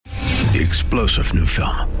The explosive new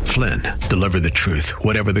film, Flynn, deliver the truth,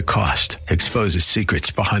 whatever the cost, exposes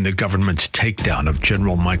secrets behind the government's takedown of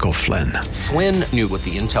General Michael Flynn. Flynn knew what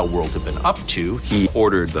the intel world had been up to. He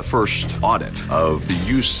ordered the first audit of the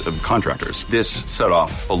use of contractors. This set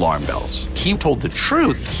off alarm bells. He told the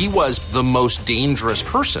truth. He was the most dangerous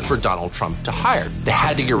person for Donald Trump to hire. They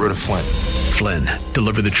had to get rid of Flynn. Flynn,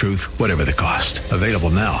 deliver the truth, whatever the cost. Available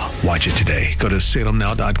now. Watch it today. Go to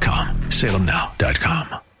salemnow.com.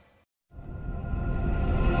 salemnow.com.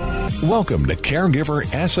 Welcome to Caregiver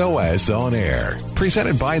SOS On Air,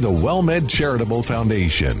 presented by the WellMed Charitable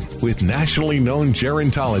Foundation, with nationally known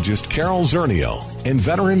gerontologist Carol Zernial and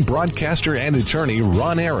veteran broadcaster and attorney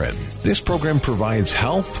Ron Aaron. This program provides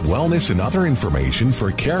health, wellness, and other information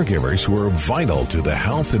for caregivers who are vital to the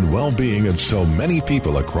health and well-being of so many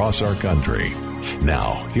people across our country.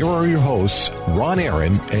 Now, here are your hosts, Ron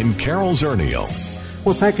Aaron and Carol Zernial.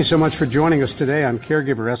 Well, thank you so much for joining us today on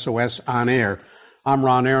Caregiver SOS On Air. I'm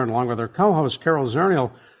Ron Aaron, along with our co-host, Carol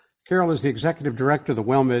Zernial. Carol is the executive director of the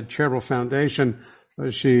WellMed Charitable Foundation.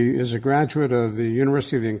 She is a graduate of the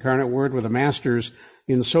University of the Incarnate Word with a master's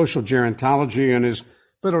in social gerontology and is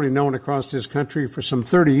literally known across this country for some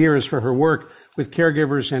 30 years for her work with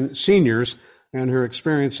caregivers and seniors. And her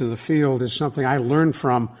experience in the field is something I learn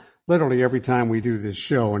from literally every time we do this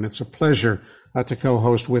show. And it's a pleasure to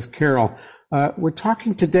co-host with Carol. We're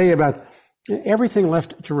talking today about Everything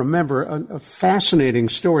Left to Remember, a fascinating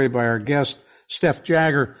story by our guest, Steph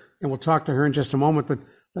Jagger, and we'll talk to her in just a moment.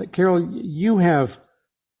 But Carol, you have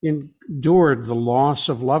endured the loss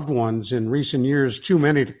of loved ones in recent years, too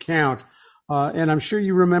many to count, and I'm sure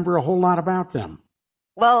you remember a whole lot about them.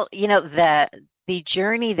 Well, you know, the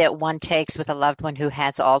journey that one takes with a loved one who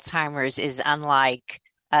has Alzheimer's is unlike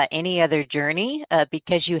any other journey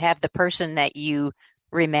because you have the person that you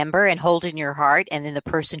remember and hold in your heart, and then the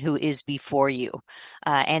person who is before you.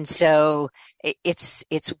 And so it's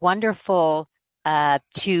wonderful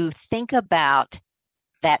to think about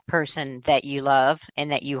that person that you love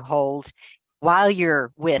and that you hold while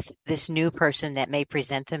you're with this new person that may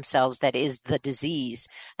present themselves that is the disease.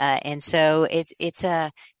 And so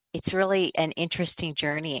it's really an interesting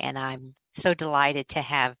journey, and I'm so delighted to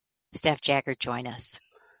have Steph Jagger join us.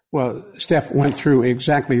 Well, Steph went through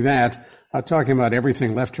exactly that, talking about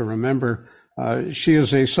everything left to remember. She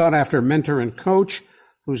is a sought-after mentor and coach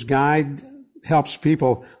whose guide helps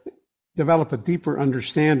people develop a deeper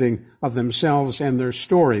understanding of themselves and their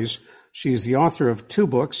stories. She's the author of 2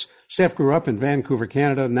 books. Steph grew up in Vancouver,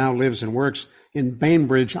 Canada, now lives and works in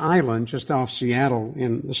Bainbridge Island, just off Seattle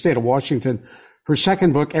in the state of Washington. Her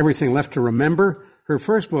second book, Everything Left to Remember. Her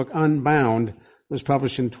first book, Unbound, was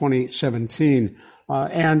published in 2017.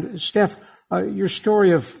 And Steph, your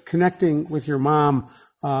story of connecting with your mom,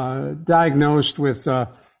 diagnosed with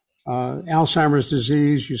Alzheimer's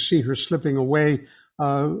disease, you see her slipping away.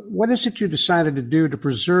 What is it you decided to do to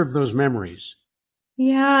preserve those memories?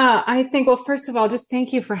 Yeah, I think, well, first of all, just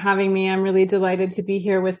thank you for having me. I'm really delighted to be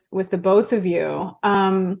here with the both of you.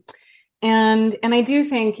 And I do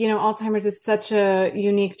think, you know, Alzheimer's is such a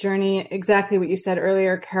unique journey. Exactly what you said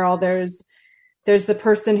earlier, Carol. There's the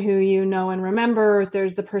person who you know and remember.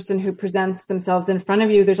 There's the person who presents themselves in front of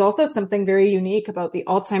you. There's also something very unique about the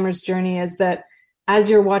Alzheimer's journey is that as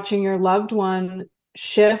you're watching your loved one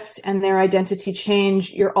shift and their identity change,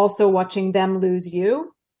 you're also watching them lose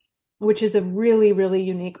you, which is a really, really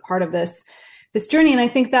unique part of this journey. And I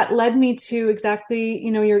think that led me to exactly, you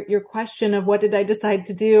know, your question of what did I decide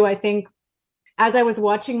to do? I think as I was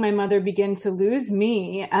watching my mother begin to lose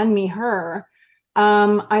me and her,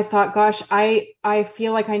 I thought, gosh, I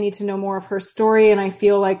feel like I need to know more of her story. And I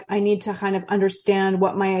feel like I need to kind of understand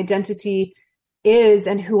what my identity is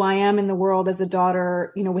and who I am in the world as a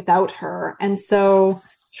daughter, you know, without her. And so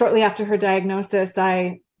shortly after her diagnosis,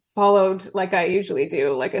 I followed, like I usually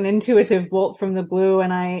do, like an intuitive bolt from the blue.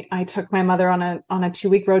 And I took my mother on a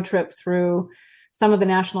 2-week road trip through some of the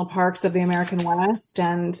national parks of the American West,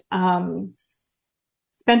 and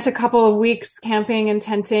spent a couple of weeks camping and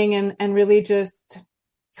tenting and really just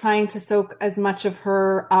trying to soak as much of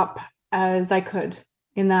her up as I could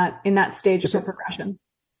in that stage of her progression.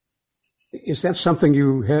 Is that something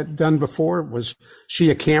you had done before? Was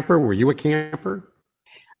she a camper? Were you a camper?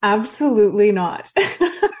 Absolutely not.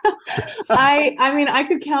 I mean, I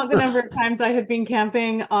could count the number of times I had been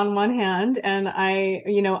camping on one hand, and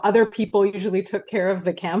other people usually took care of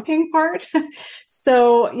the camping part.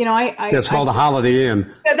 So, you know, that's called a Holiday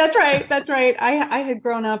Inn. Yeah, that's right. I had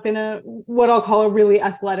grown up in what I'll call a really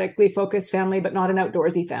athletically focused family, but not an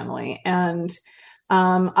outdoorsy family. And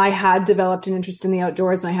I had developed an interest in the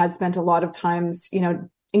outdoors, and I had spent a lot of times, you know,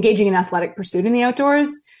 engaging in athletic pursuit in the outdoors.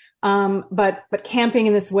 But camping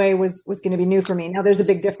in this way was going to be new for me. Now there's a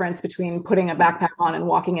big difference between putting a backpack on and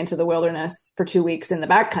walking into the wilderness for 2 weeks in the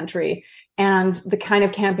backcountry and the kind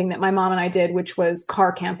of camping that my mom and I did, which was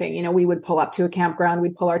car camping. You know, we would pull up to a campground,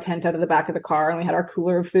 we'd pull our tent out of the back of the car, and we had our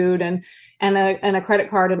cooler of food and a credit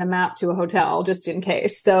card and a map to a hotel just in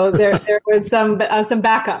case. So there was some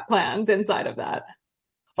backup plans inside of that.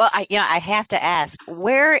 Well, I have to ask,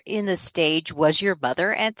 where in the stage was your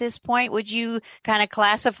mother at this point? Would you kind of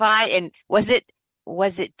classify, and was it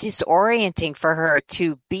disorienting for her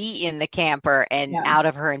to be in the camper and out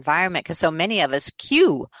of her environment? Because so many of us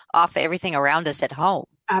cue off everything around us at home.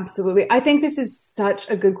 Absolutely. I think this is such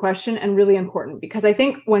a good question and really important, because I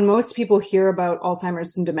think when most people hear about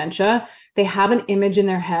Alzheimer's and dementia, they have an image in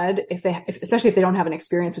their head, especially if they don't have an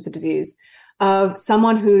experience with the disease, of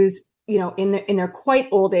someone who's, you know, in their quite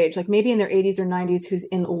old age, like maybe in their 80s or 90s, who's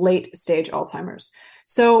in late stage Alzheimer's.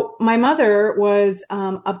 So my mother was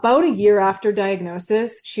about a year after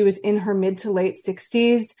diagnosis. She was in her mid to late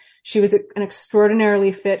 60s. She was an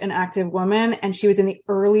extraordinarily fit and active woman, and she was in the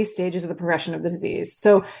early stages of the progression of the disease.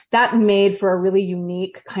 So that made for a really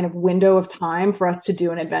unique kind of window of time for us to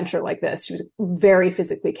do an adventure like this. She was very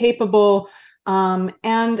physically capable.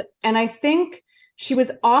 And I think she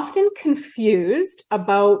was often confused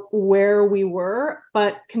about where we were,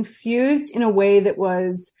 but confused in a way that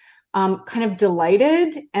was kind of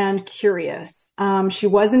delighted and curious. She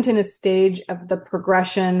wasn't in a stage of the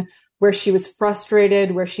progression where she was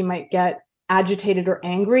frustrated, where she might get agitated or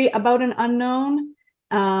angry about an unknown.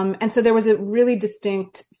 And so there was a really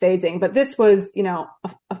distinct phasing. But this was, you know,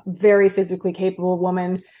 a very physically capable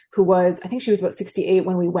woman who was, I think she was about 68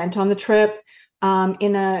 when we went on the trip.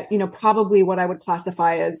 In a, you know, probably what I would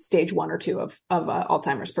classify as stage 1 or 2 of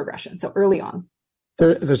Alzheimer's progression. So early on.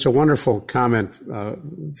 There's a wonderful comment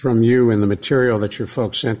from you in the material that your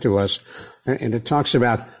folks sent to us. And it talks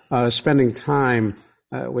about spending time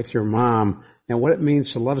with your mom and what it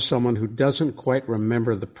means to love someone who doesn't quite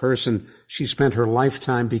remember the person she spent her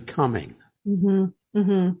lifetime becoming. Mm-hmm.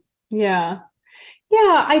 Mm-hmm. Yeah.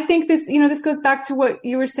 Yeah, I think this goes back to what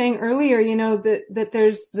you were saying earlier, you know, that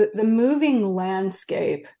there's the moving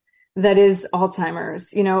landscape that is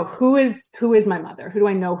Alzheimer's. You know, who is my mother? Who do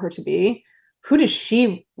I know her to be? Who does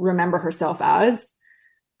she remember herself as?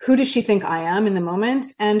 Who does she think I am in the moment?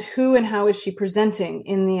 And who and how is she presenting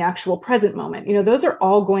in the actual present moment? You know, those are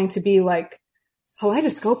all going to be like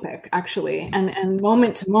kaleidoscopic, actually. And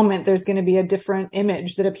moment to moment, there's going to be a different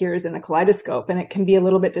image that appears in the kaleidoscope. And it can be a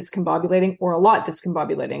little bit discombobulating or a lot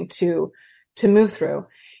discombobulating to move through.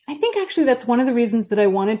 I think actually that's one of the reasons that I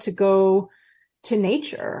wanted to go to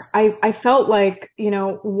nature. I felt like, you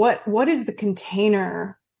know, what is the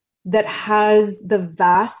container that has the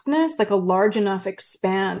vastness, like a large enough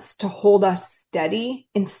expanse to hold us steady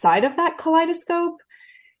inside of that kaleidoscope?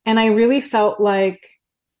 And I really felt like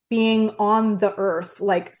being on the earth,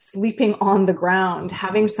 like sleeping on the ground,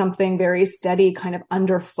 having something very steady kind of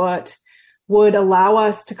underfoot would allow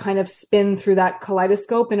us to kind of spin through that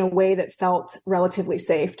kaleidoscope in a way that felt relatively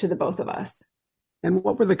safe to the both of us. And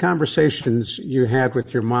what were the conversations you had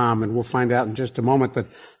with your mom? And we'll find out in just a moment. But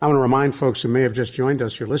I want to remind folks who may have just joined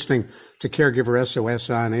us, you're listening to Caregiver SOS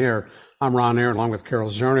On Air. I'm Ron Air along with Carol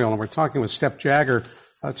Zernial, and we're talking with Steph Jagger,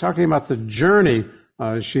 talking about the journey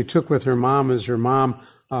she took with her mom as her mom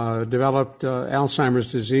developed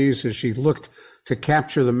Alzheimer's disease, as she looked to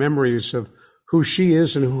capture the memories of who she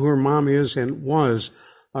is and who her mom is and was.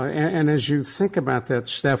 And as you think about that,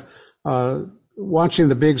 Steph, watching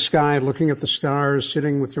the big sky, looking at the stars,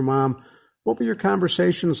 sitting with your mom, what were your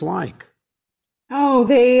conversations like? Oh,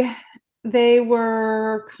 they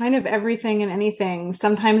were kind of everything and anything.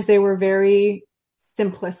 Sometimes they were very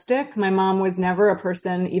simplistic. My mom was never a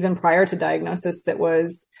person, even prior to diagnosis, that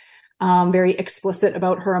was very explicit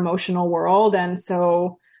about her emotional world. And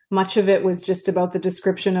so much of it was just about the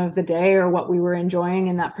description of the day or what we were enjoying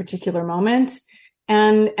in that particular moment.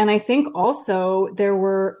 And I think also there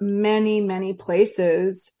were many, many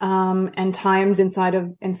places and times inside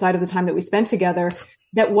of the time that we spent together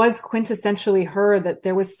that was quintessentially her, that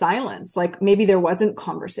there was silence, like maybe there wasn't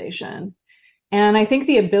conversation. And I think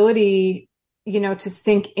the ability, you know, to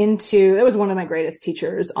sink into, it was one of my greatest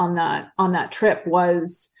teachers on that trip,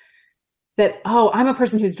 was that, oh, I'm a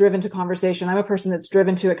person who's driven to conversation. I'm a person that's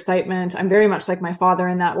driven to excitement. I'm very much like my father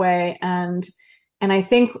in that way. And I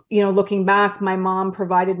think, you know, looking back, my mom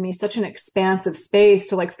provided me such an expansive space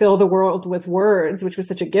to like fill the world with words, which was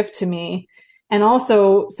such a gift to me. And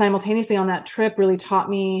also simultaneously on that trip really taught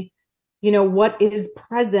me, you know, what is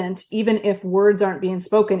present, even if words aren't being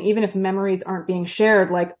spoken, even if memories aren't being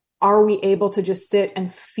shared, like, are we able to just sit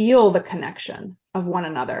and feel the connection of one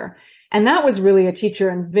another? And that was really a teacher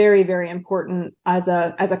and very, very important as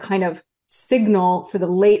a kind of signal for the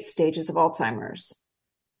late stages of Alzheimer's.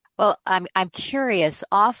 Well, I'm curious.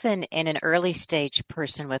 Often in an early stage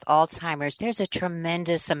person with Alzheimer's, there's a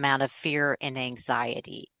tremendous amount of fear and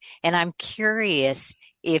anxiety. And I'm curious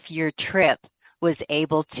if your trip was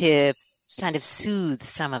able to kind of soothe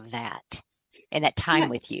some of that in that time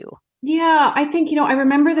with you. Yeah, I think, I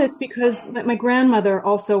remember this because my grandmother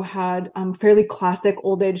also had fairly classic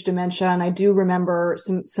old age dementia. And I do remember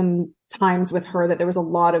some times with her that there was a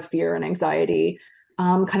lot of fear and anxiety,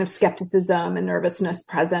 kind of skepticism and nervousness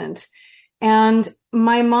present. And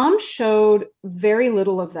my mom showed very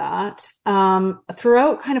little of that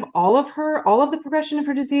throughout kind of all of the progression of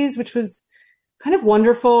her disease, which was kind of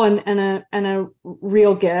wonderful and a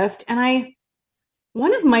real gift. And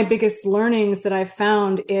one of my biggest learnings that I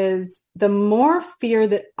found is the more fear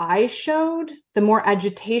that I showed, the more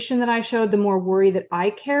agitation that I showed, the more worry that I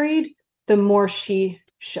carried, the more she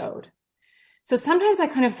showed. So sometimes I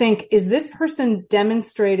kind of think, is this person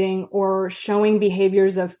demonstrating or showing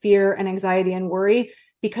behaviors of fear and anxiety and worry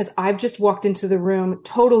because I've just walked into the room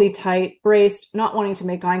totally tight, braced, not wanting to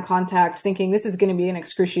make eye contact, thinking this is going to be an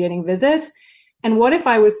excruciating visit? And what if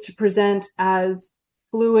I was to present as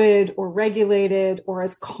fluid or regulated or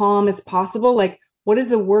as calm as possible? Like, what is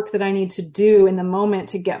the work that I need to do in the moment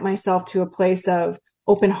to get myself to a place of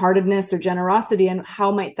open-heartedness or generosity? And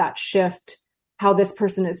how might that shift how this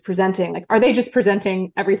person is presenting? Like, are they just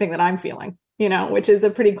presenting everything that I'm feeling, which is a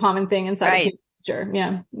pretty common thing inside of culture.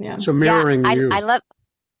 Yeah. So mirroring you. I love,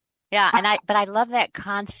 but I love that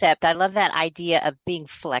concept. I love that idea of being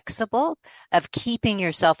flexible, of keeping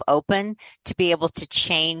yourself open to be able to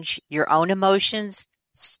change your own emotions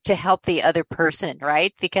to help the other person,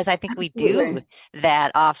 right? Because I think we do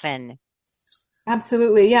that often.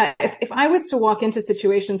 Absolutely. Yeah. If I was to walk into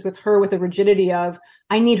situations with her with a rigidity of,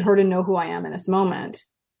 I need her to know who I am in this moment,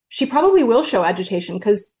 she probably will show agitation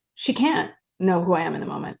because she can't know who I am in the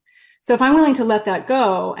moment. So if I'm willing to let that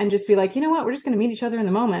go and just be like, you know what, we're just going to meet each other in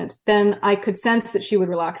the moment, then I could sense that she would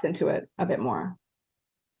relax into it a bit more.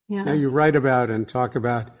 Yeah. Now you write about and talk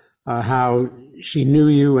about how she knew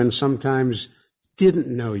you and sometimes didn't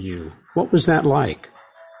know you. What was that like?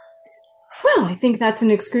 Well, I think that's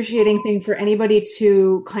an excruciating thing for anybody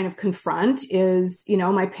to kind of confront is,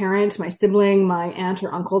 my parent, my sibling, my aunt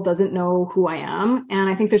or uncle doesn't know who I am. And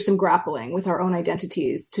I think there's some grappling with our own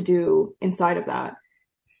identities to do inside of that.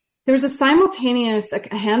 There was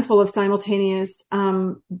a handful of simultaneous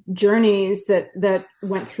journeys that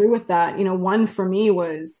went through with that. One for me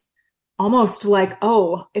was almost like,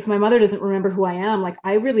 oh, if my mother doesn't remember who I am, like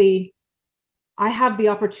I have the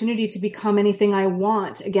opportunity to become anything I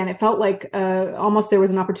want. Again, it felt like almost there was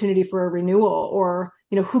an opportunity for a renewal, or,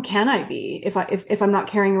 who can I be if I'm not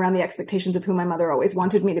carrying around the expectations of who my mother always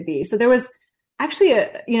wanted me to be? So there was actually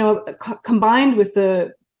combined with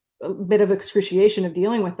the bit of excruciation of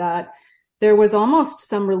dealing with that, there was almost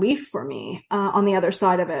some relief for me on the other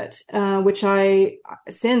side of it, which I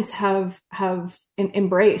since have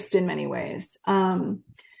embraced in many ways.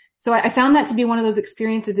 So I found that to be one of those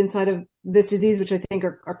experiences inside of this disease, which I think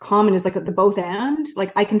are common, is like the both and.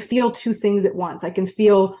 Like I can feel two things at once. I can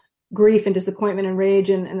feel grief and disappointment and rage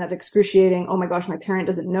and that excruciating, oh my gosh, my parent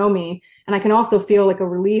doesn't know me. And I can also feel like a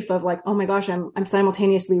relief of like, oh my gosh, I'm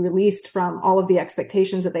simultaneously released from all of the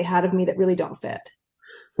expectations that they had of me that really don't fit.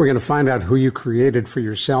 We're going to find out who you created for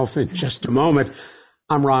yourself in just a moment.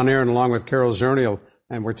 I'm Ron Aaron along with Carol Zernial,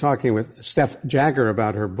 and we're talking with Steph Jagger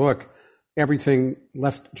about her book, Everything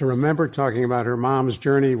Left to Remember, talking about her mom's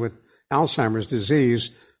journey with Alzheimer's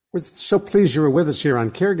disease. We're so pleased you were with us here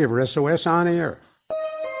on Caregiver SOS On Air.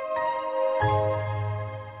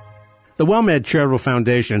 The WellMed Charitable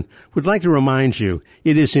Foundation would like to remind you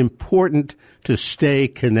it is important to stay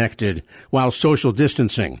connected while social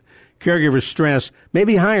distancing. Caregiver stress may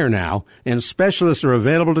be higher now, and specialists are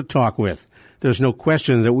available to talk with. There's no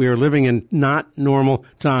question that we are living in not normal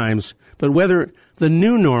times, but whether the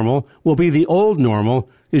new normal will be the old normal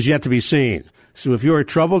is yet to be seen. So if you're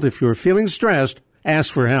troubled, if you're feeling stressed,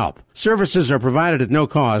 ask for help. Services are provided at no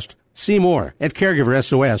cost. See more at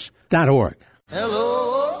caregiversos.org.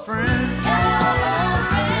 Hello, friend. Hello,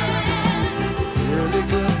 friend. Really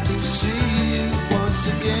good to see you once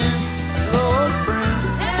again. Hello, friend.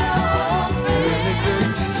 Hello, friend. Really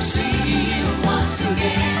good to see you once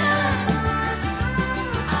again.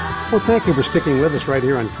 Well, thank you for sticking with us right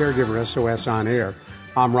here on Caregiver SOS On Air.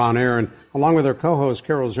 I'm Ron Aaron. Along with our co-host,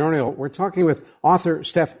 Carol Zernial, we're talking with author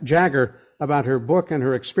Steph Jagger about her book and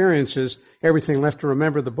her experiences, Everything Left to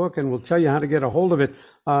Remember, the book, and we'll tell you how to get a hold of it.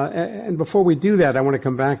 And before we do that, I want to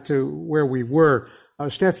come back to where we were.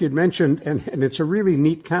 Steph, you'd mentioned, and it's a really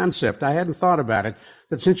neat concept. I hadn't thought about it,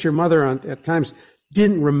 that since your mother at times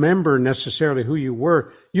didn't remember necessarily who you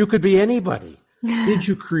were, you could be anybody. Did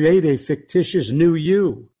you create a fictitious new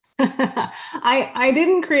you? I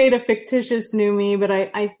didn't create a fictitious new me, but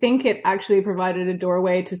I think it actually provided a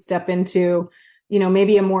doorway to step into,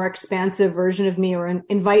 maybe a more expansive version of me, or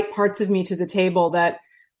invite parts of me to the table that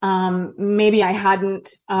maybe I hadn't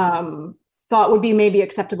thought would be maybe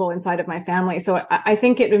acceptable inside of my family. So I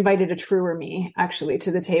think it invited a truer me actually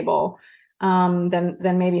to the table than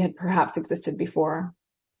maybe had perhaps existed before.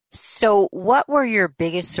 So what were your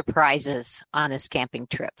biggest surprises on this camping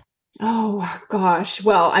trip? Oh gosh.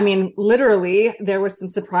 Well, I mean, literally there was some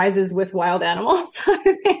surprises with wild animals.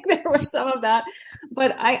 I think there was some of that,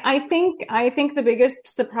 but I think the biggest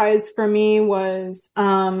surprise for me was,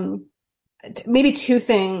 maybe two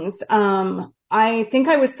things. I think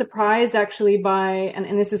I was surprised actually by,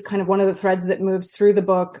 and this is kind of one of the threads that moves through the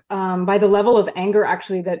book, by the level of anger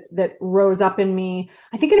actually that rose up in me,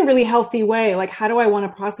 I think in a really healthy way. Like, how do I want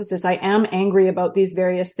to process this? I am angry about these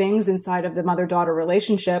various things inside of the mother-daughter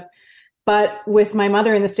relationship, but with my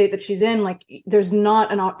mother in the state that she's in, like, there's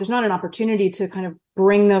not an opportunity to kind of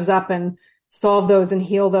bring those up and solve those and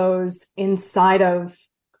heal those inside of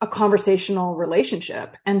a conversational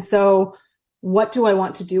relationship. And so what do I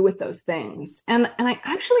want to do with those things? And I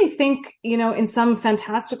actually think, in some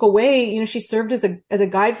fantastical way, she served as a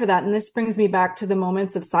guide for that. And this brings me back to the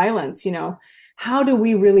moments of silence. How do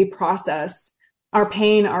we really process our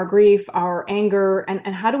pain, our grief, our anger?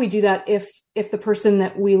 And how do we do that if the person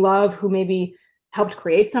that we love, who maybe helped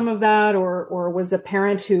create some of that, or was a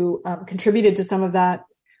parent who contributed to some of that,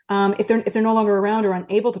 if they're no longer around or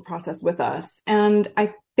unable to process with us? And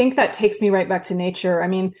I think that takes me right back to nature. I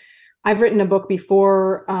mean, I've written a book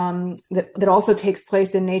before that also takes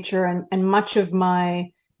place in nature, and much of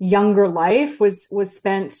my younger life was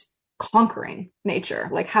spent conquering nature.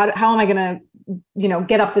 Like, how am I going to,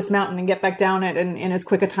 get up this mountain and get back down it in as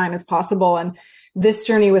quick a time as possible? And this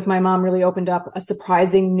journey with my mom really opened up a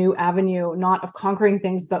surprising new avenue, not of conquering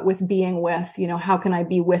things, but with being with, how can I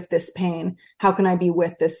be with this pain? How can I be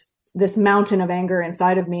with this mountain of anger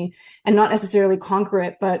inside of me, and not necessarily conquer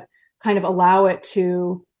it, but kind of allow it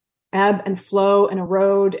to ebb and flow and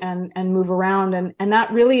erode and move around. And that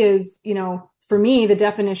really is, for me, the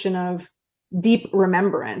definition of deep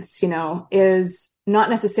remembrance, is not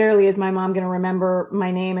necessarily is my mom going to remember my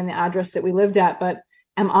name and the address that we lived at, but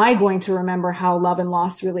am I going to remember how love and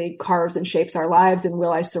loss really carves and shapes our lives? And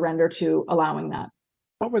will I surrender to allowing that?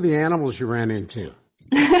 What were the animals you ran into?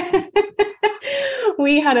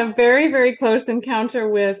 We had a very, very close encounter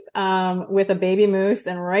with a baby moose,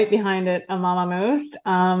 and right behind it, a mama moose.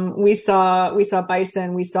 We saw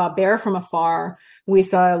bison, we saw bear from afar. We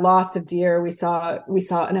saw lots of deer. We saw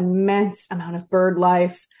an immense amount of bird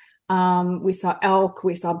life. We saw elk,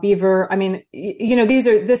 we saw beaver. I mean,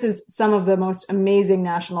 this is some of the most amazing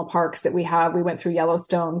national parks that we have. We went through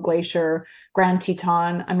Yellowstone, Glacier, Grand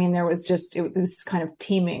Teton. I mean, it was kind of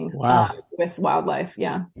teeming with wildlife.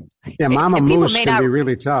 Yeah. Yeah. Mama moose can be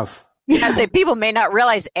really tough. I say people may not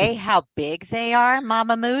realize how big they are.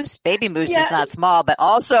 Mama moose, baby moose is not small, but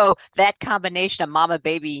also that combination of mama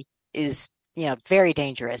baby is, very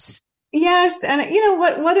dangerous. Yes. And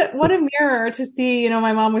what a mirror to see,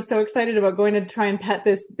 my mom was so excited about going to try and pet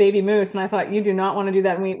this baby moose. And I thought, you do not want to do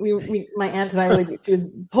that. And we my aunt and I really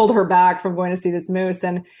pulled her back from going to see this moose.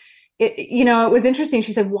 And it was interesting.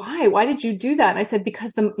 She said, why did you do that? And I said,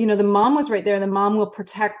 because the mom was right there, and the mom will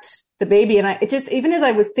protect the baby. And even as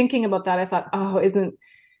I was thinking about that, I thought, oh, isn't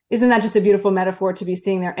that just a beautiful metaphor to be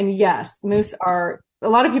seeing there? And yes, a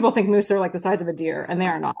lot of people think moose are like the size of a deer, and they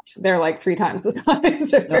are not. They're like 3 times the size.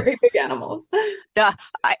 They're very big animals.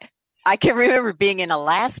 I can remember being in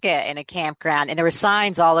Alaska in a campground, and there were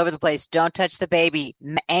signs all over the place. Don't touch the baby.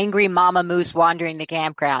 Angry mama moose wandering the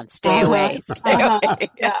campground. Stay away. Stay away.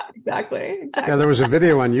 Yeah, exactly. Yeah, there was a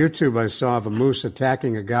video on YouTube I saw of a moose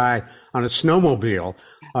attacking a guy on a snowmobile,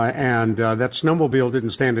 and that snowmobile didn't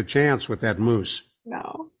stand a chance with that moose.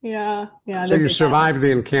 No. Yeah. So you survived the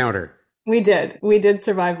encounter. We did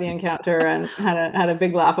survive the encounter and had a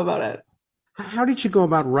big laugh about it. How did you go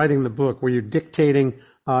about writing the book? Were you dictating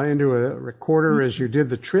into a recorder as you did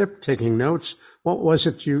the trip, taking notes? What was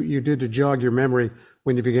it you did to jog your memory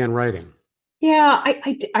when you began writing? Yeah,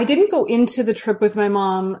 I didn't go into the trip with my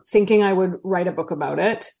mom thinking I would write a book about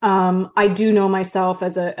it. I do know myself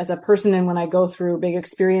as a person, and when I go through big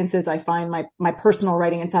experiences, I find my personal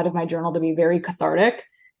writing inside of my journal to be very cathartic.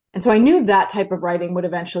 And so I knew that type of writing would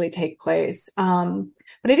eventually take place.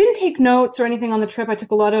 But I didn't take notes or anything on the trip. I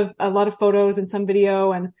took a lot of photos and some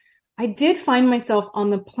video, and I did find myself on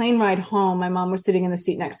the plane ride home. My mom was sitting in the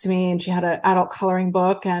seat next to me and she had an adult coloring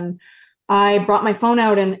book, and I brought my phone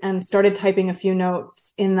out and started typing a few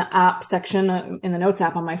notes in the app section, in the notes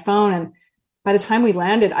app on my phone. And by the time we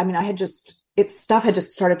landed, I mean, stuff had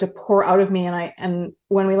just started to pour out of me. And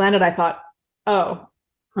when we landed, I thought, oh,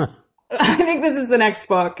 I think this is the next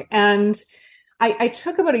book. And I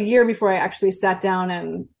took about a year before I actually sat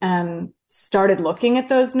down and started looking at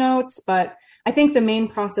those notes. But I think the main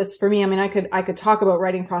process for me, I mean, I could talk about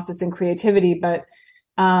writing process and creativity, but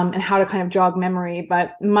and how to kind of jog memory,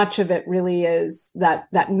 but much of it really is that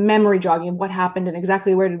memory jogging of what happened and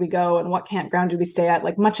exactly where did we go and what campground did we stay at.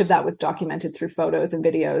 Like, much of that was documented through photos and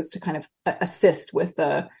videos to kind of assist with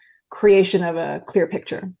the creation of a clear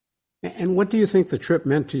picture. And what do you think the trip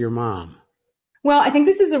meant to your mom? Well, I think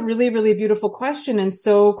this is a really, really beautiful question and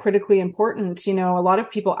so critically important. You know, a lot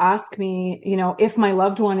of people ask me, you know, if my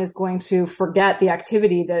loved one is going to forget the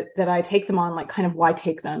activity that I take them on, like, kind of why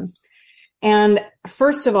take them? And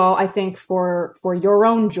first of all, I think for your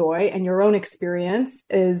own joy and your own experience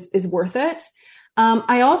is worth it.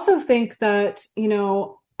 I also think that, you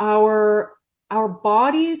know, our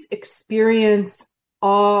bodies experience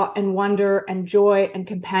awe and wonder and joy and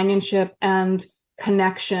companionship and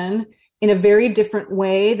connection in a very different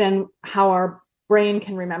way than how our brain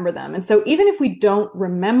can remember them. And so even if we don't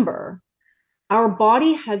remember, our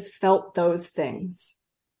body has felt those things.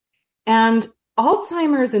 And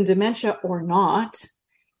Alzheimer's and dementia or not,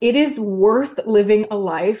 it is worth living a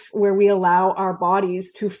life where we allow our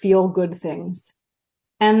bodies to feel good things.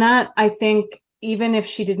 And that, I think, even if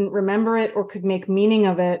she didn't remember it or could make meaning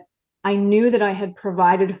of it, I knew that I had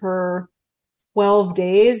provided her 12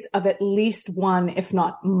 days of at least one, if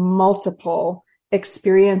not multiple,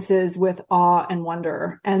 experiences with awe and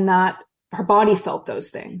wonder, and that her body felt those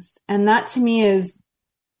things. And that to me is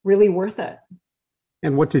really worth it.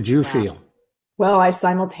 And what did you feel? Well, I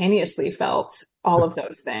simultaneously felt all of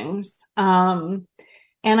those things. And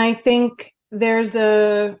I think there's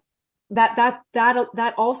that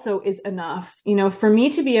also is enough, you know, for me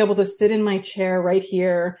to be able to sit in my chair right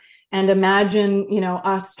here and imagine, you know,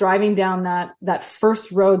 us driving down that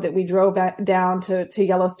first road that we drove down to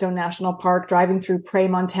Yellowstone National Park, driving through Prairie,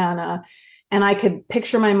 Montana. And I could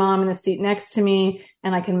picture my mom in the seat next to me,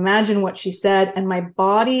 and I can imagine what she said, and my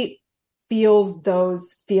body feels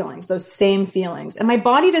those feelings, those same feelings. And my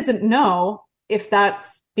body doesn't know if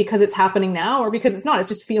that's because it's happening now or because it's not. It's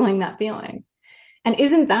just feeling that feeling. And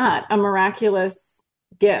isn't that a miraculous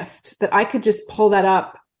gift that I could just pull that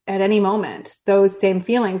up at any moment, those same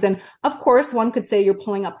feelings? And of course, one could say you're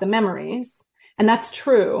pulling up the memories, and that's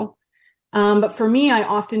true. But for me, I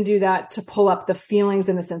often do that to pull up the feelings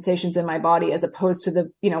and the sensations in my body, as opposed to the,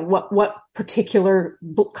 you know, what particular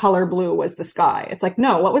color blue was the sky. It's like,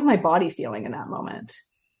 no, what was my body feeling in that moment?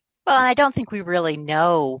 Well, and I don't think we really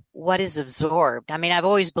know what is absorbed. I mean, I've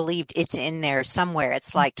always believed it's in there somewhere.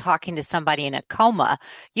 It's like talking to somebody in a coma.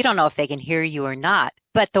 You don't know if they can hear you or not,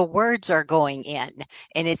 but the words are going in,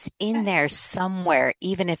 and it's in there somewhere,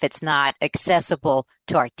 even if it's not accessible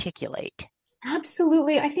to articulate.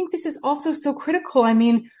 Absolutely. I think this is also so critical. I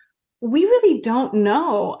mean, we really don't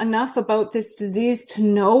know enough about this disease to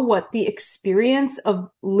know what the experience of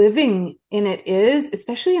living in it is,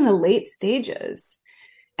 especially in the late stages.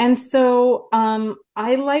 And so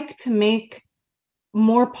I like to make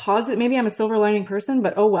more positive, maybe I'm a silver lining person,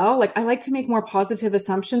 but oh well, like I like to make more positive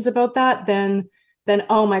assumptions about that than,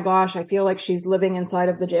 oh my gosh, I feel like she's living inside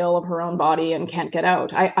of the jail of her own body and can't get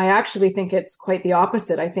out. I actually think it's quite the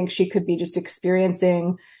opposite. I think she could be just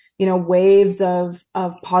experiencing, you know, waves of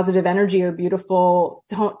positive energy or beautiful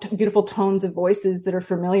tones of voices that are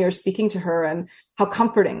familiar speaking to her, and how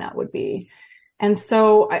comforting that would be. And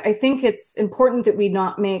so I think it's important that we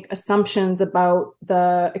not make assumptions about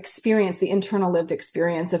the experience, the internal lived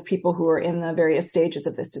experience of people who are in the various stages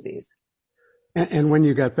of this disease. And when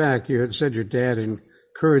you got back, you had said your dad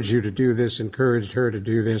encouraged you to do this, encouraged her to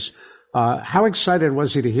do this. How excited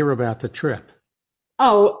was he to hear about the trip?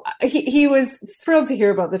 Oh, he was thrilled to hear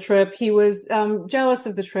about the trip. He was jealous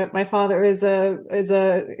of the trip. My father is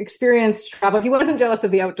a experienced traveler. He wasn't jealous of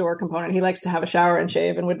the outdoor component. He likes to have a shower and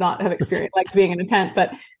shave and would not have liked being in a tent.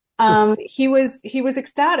 But he was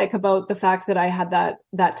ecstatic about the fact that I had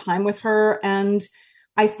that time with her. And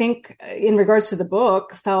I think in regards to the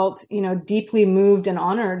book, felt, you know, deeply moved and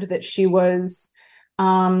honored that she was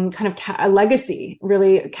kind of a legacy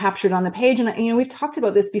really captured on the page. And, you know, we've talked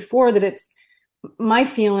about this before, that it's my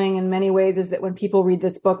feeling in many ways is that when people read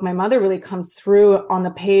this book, my mother really comes through on the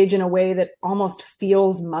page in a way that almost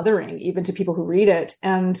feels mothering, even to people who read it.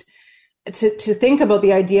 And to think about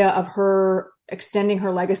the idea of her extending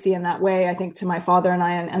her legacy in that way, I think to my father and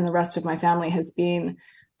I and the rest of my family has been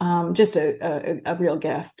just a real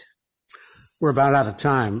gift. We're about out of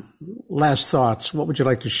time. Last thoughts. What would you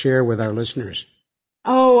like to share with our listeners?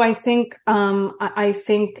 Oh, I think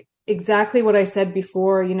exactly what I said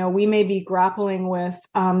before. We may be grappling with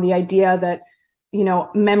the idea that,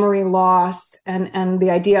 memory loss and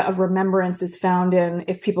the idea of remembrance is found in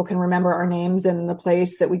if people can remember our names and the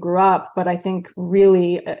place that we grew up. But I think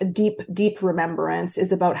really a deep, deep remembrance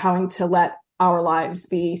is about having to let our lives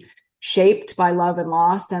be shaped by love and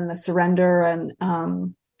loss and the surrender and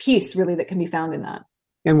peace really that can be found in that.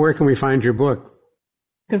 And where can we find your book?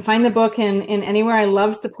 You can find the book in anywhere. I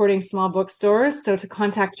love supporting small bookstores. So to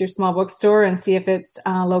contact your small bookstore and see if it's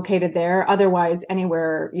located there. Otherwise,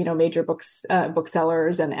 anywhere, major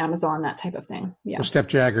booksellers and Amazon, that type of thing. Yeah. Well, Steph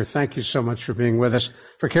Jagger, thank you so much for being with us.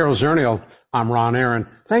 For Carol Zernial, I'm Ron Aaron.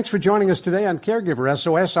 Thanks for joining us today on Caregiver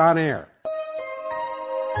SOS On Air.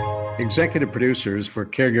 Executive producers for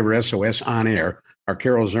Caregiver SOS On Air are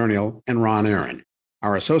Carol Zernial and Ron Aaron.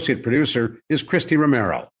 Our associate producer is Christy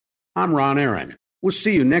Romero. I'm Ron Aaron. We'll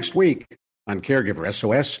see you next week on Caregiver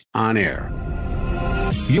SOS On Air.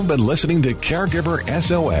 You've been listening to Caregiver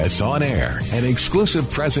SOS On Air, an exclusive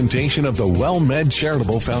presentation of the WellMed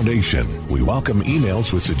Charitable Foundation. We welcome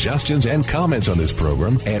emails with suggestions and comments on this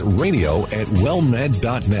program at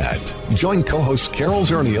radio@wellmed.net. Join co-hosts Carol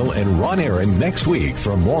Zernial and Ron Aaron next week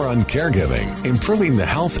for more on caregiving, improving the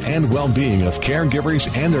health and well-being of caregivers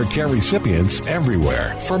and their care recipients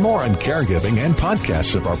everywhere. For more on caregiving and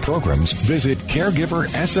podcasts of our programs, visit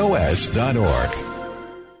caregiversos.org.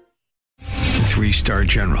 3-star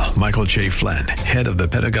General Michael J. Flynn, head of the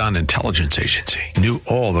Pentagon Intelligence Agency, knew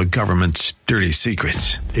all the government's dirty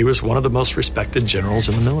secrets. He was one of the most respected generals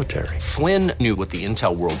in the military. Flynn knew what the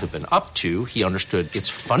intel world had been up to. He understood its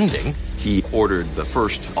funding. He ordered the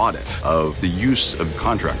first audit of the use of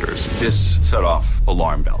contractors. This set off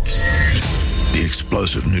alarm bells. The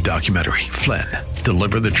explosive new documentary, Flynn,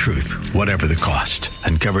 Deliver the Truth, Whatever the Cost,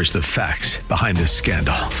 uncovers the facts behind this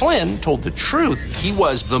scandal. Flynn told the truth. He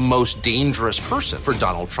was the most dangerous person for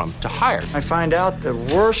Donald Trump to hire. I find out the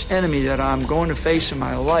worst enemy that I'm going to face in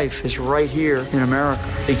my life is right here in America.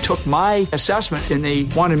 They took my assessment and they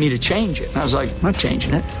wanted me to change it. And I was like, I'm not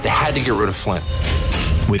changing it. They had to get rid of Flynn.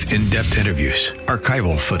 With in-depth interviews,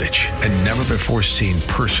 archival footage, and never-before-seen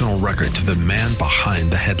personal records of the man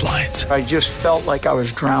behind the headlines. I just felt like I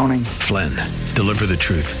was drowning. Flynn, Deliver the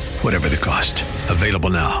Truth, Whatever the Cost.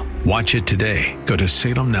 Available now. Watch it today. Go to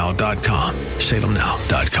salemnow.com.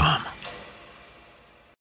 salemnow.com.